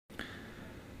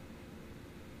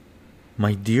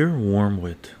My dear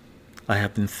Wormwood, I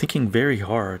have been thinking very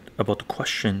hard about the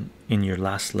question in your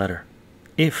last letter.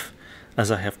 If,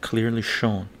 as I have clearly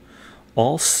shown,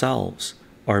 all selves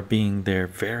are being their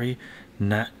very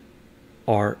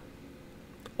are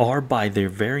by their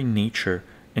very nature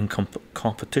in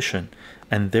competition,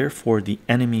 and therefore the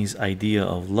enemy's idea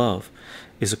of love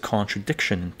is a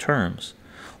contradiction in terms,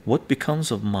 what becomes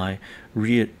of my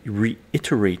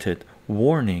reiterated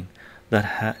warning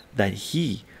that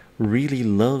he really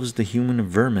loves the human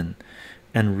vermin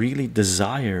and really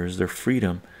desires their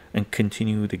freedom and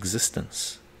continued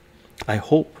existence? I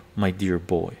hope, my dear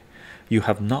boy, you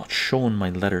have not shown my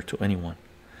letter to anyone.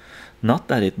 Not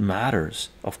that it matters,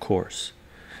 of course.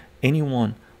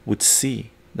 Anyone would see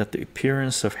that the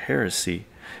appearance of heresy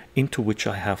into which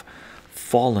I have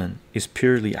fallen is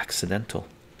purely accidental.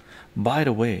 By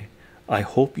the way, I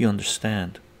hope you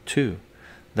understand, too,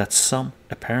 that some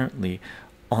apparently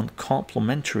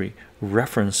uncomplimentary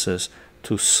references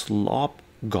to slop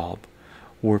gob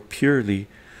were purely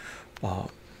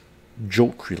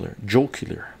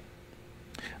jocular.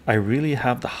 I really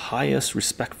have the highest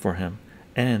respect for him,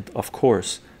 and of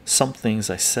course some things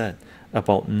I said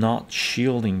about not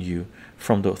shielding you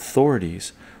from the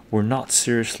authorities were not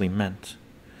seriously meant.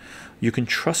 You can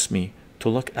trust me to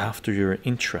look after your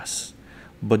interests,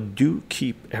 but do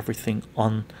keep everything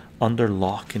under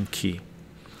lock and key.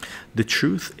 The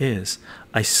truth is,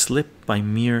 I slipped by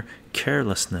mere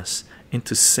carelessness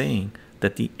into saying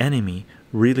that the enemy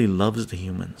really loves the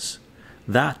humans.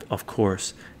 That, of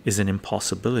course, is an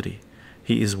impossibility.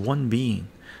 He is one being.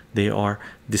 They are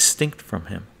distinct from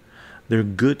him. Their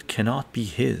good cannot be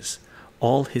his.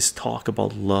 All his talk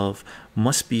about love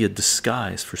must be a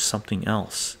disguise for something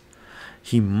else.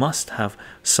 He must have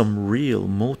some real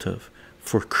motive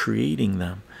for creating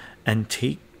them and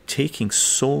taking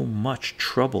so much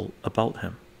trouble about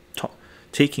them.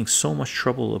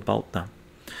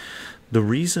 The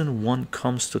reason one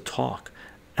comes to talk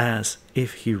as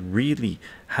if he really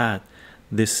had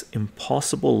this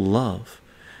impossible love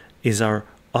is our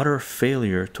utter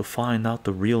failure to find out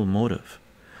the real motive.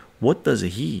 What does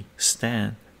he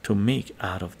stand to make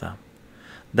out of them?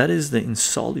 That is the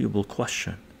insoluble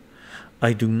question.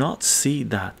 I do not see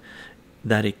that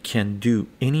it can do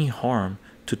any harm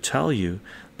to tell you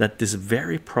that this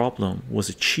very problem was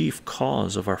a chief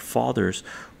cause of our father's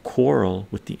quarrel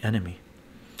with the enemy.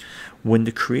 When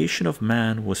the creation of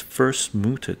man was first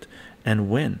mooted, and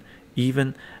when,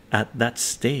 even at that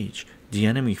stage, the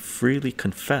enemy freely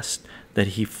confessed that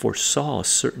he foresaw a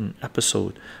certain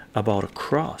episode about a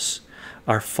cross,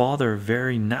 our father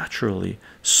very naturally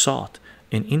sought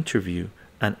an interview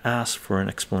and asked for an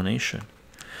explanation.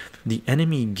 The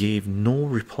enemy gave no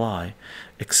reply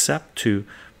except to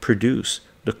produce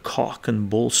the cock and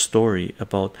bull story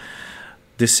about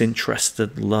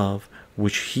disinterested love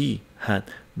which he had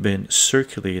been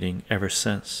circulating ever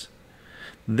since.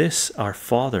 This our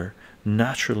father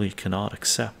naturally cannot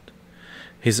accept.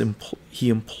 He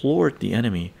implored the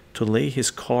enemy to lay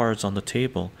his cards on the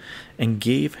table and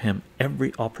gave him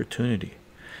every opportunity.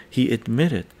 He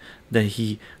admitted that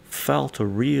he felt a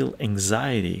real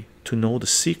anxiety to know the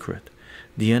secret.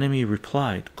 The enemy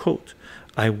replied, quote,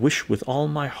 "I wish with all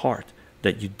my heart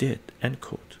that you did," end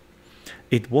quote.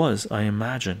 It was, I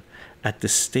imagine, at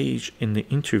this stage in the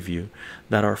interview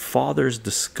that our father's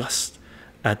disgust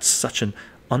at such an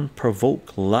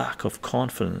unprovoked lack of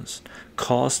confidence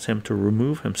caused him to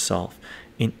remove himself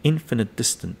in infinite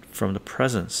distance from the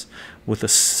presence with a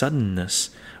suddenness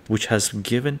which has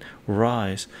given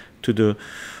rise to the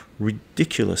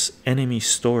ridiculous enemy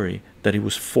story that he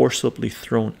was forcibly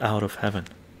thrown out of heaven.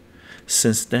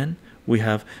 Since then we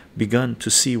have begun to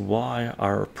see why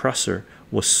our oppressor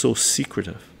was so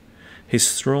secretive.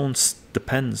 His throne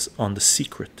depends on the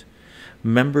secret.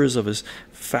 Members of his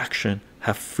faction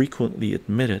have frequently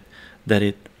admitted that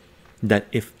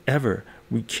if ever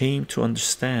we came to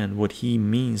understand what he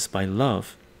means by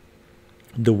love,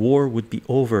 the war would be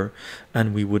over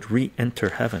and we would re-enter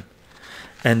heaven.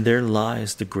 And there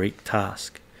lies the great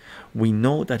task. We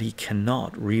know that he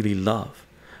cannot really love.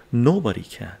 Nobody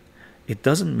can. It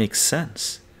doesn't make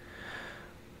sense.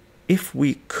 If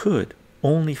we could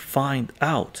only find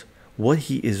out what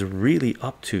he is really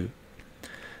up to.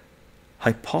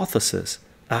 Hypothesis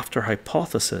after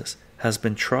hypothesis has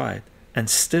been tried, and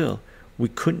still we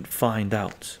couldn't find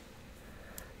out.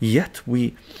 Yet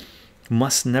we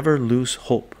must never lose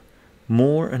hope.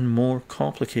 More and more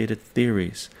complicated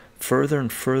theories, further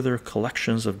and further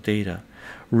collections of data,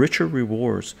 richer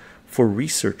rewards for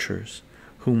researchers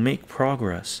who make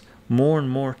progress, more and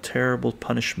more terrible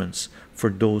punishments for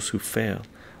those who fail.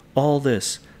 All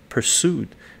this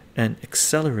pursued and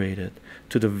accelerated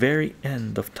to the very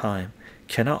end of time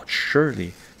cannot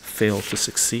surely fail to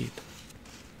succeed.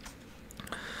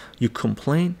 You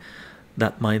complain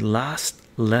that my last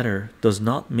letter does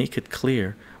not make it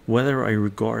clear whether I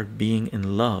regard being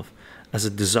in love as a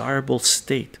desirable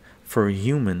state for a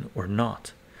human or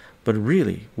not. But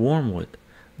really, Wormwood,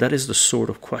 that is the sort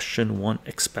of question one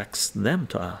expects them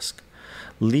to ask.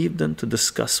 Leave them to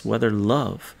discuss whether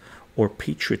love or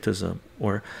patriotism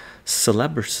or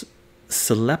celibacy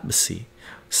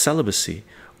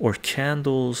or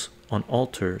candles on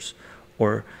altars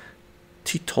or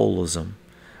teetotalism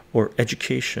or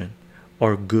education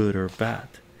are good or bad.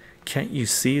 Can't you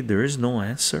see there is no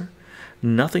answer?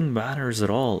 Nothing matters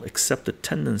at all except the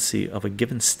tendency of a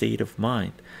given state of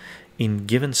mind in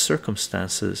given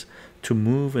circumstances to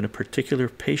move in a particular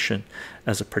patient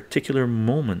as a particular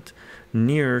moment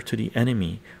nearer to the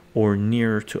enemy or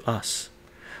nearer to us.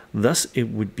 Thus it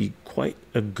would be quite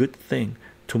a good thing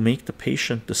to make the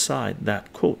patient decide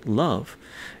that, quote, love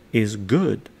is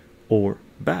good or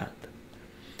bad.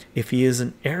 If he is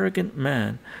an arrogant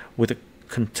man with a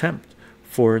contempt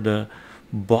for the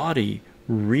body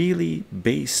really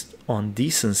based on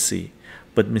decency,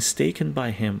 but mistaken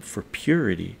by him for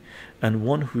purity, and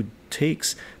one who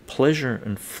takes pleasure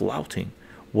in flouting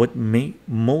what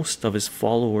most of his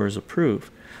followers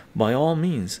approve, by all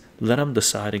means let him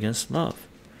decide against love.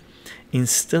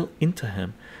 Instill into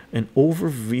him an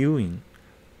overweening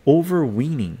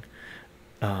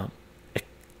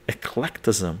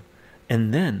eclecticism,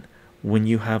 and then when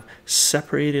you have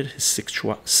separated his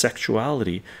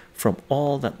sexuality from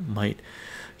all that might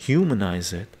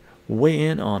humanize it, weigh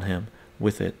in on him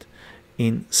with it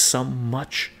in some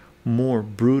much more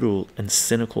brutal and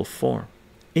cynical form.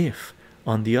 If,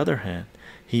 on the other hand,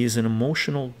 he is an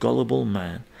emotional, gullible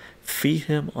man, feed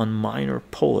him on minor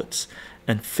poets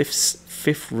and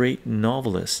fifth-rate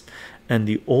novelists and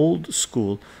the old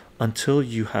school until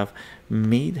you have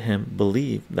made him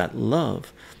believe that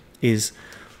love is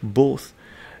both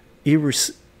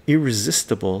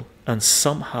irresistible and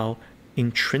somehow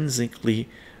intrinsically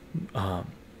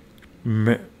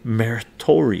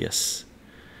meritorious.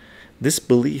 This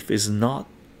belief is not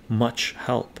much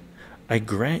help, I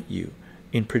grant you,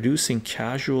 in producing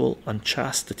casual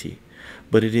unchastity,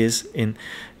 but it is an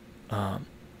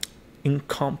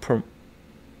incomparable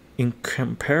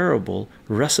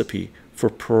recipe for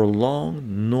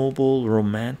prolonged, noble,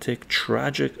 romantic,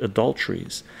 tragic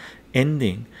adulteries,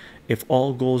 ending, if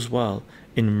all goes well,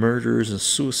 in murders and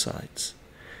suicides.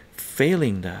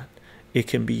 Failing that, it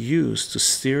can be used to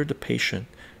steer the patient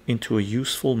into a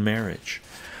useful marriage.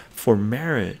 For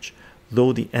marriage,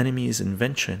 though the enemy's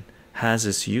invention, has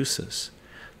its uses.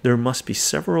 There must be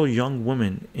several young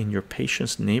women in your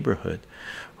patient's neighborhood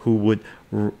who would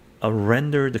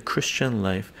render the Christian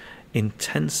life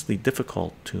intensely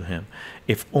difficult to him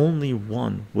if only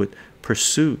one would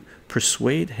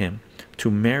persuade him to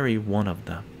marry one of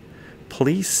them.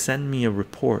 Please send me a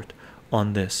report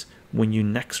on this when you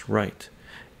next write.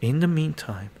 In the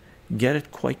meantime, get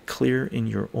it quite clear in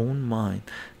your own mind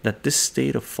that this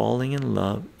state of falling in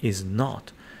love is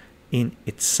not in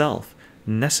itself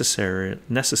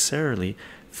necessarily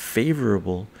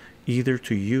favorable either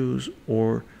to use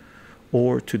or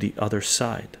to the other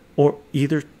side, or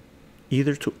either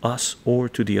to us or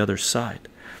to the other side.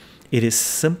 It is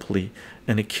simply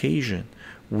an occasion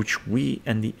which we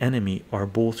and the enemy are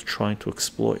both trying to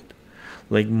exploit.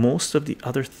 Like most of the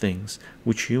other things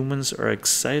which humans are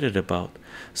excited about,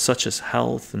 such as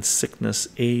health and sickness,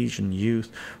 age and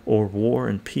youth, or war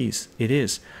and peace, it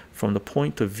is, from the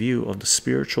point of view of the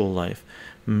spiritual life,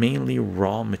 mainly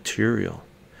raw material.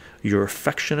 Your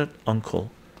affectionate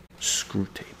uncle,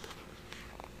 Screwtape.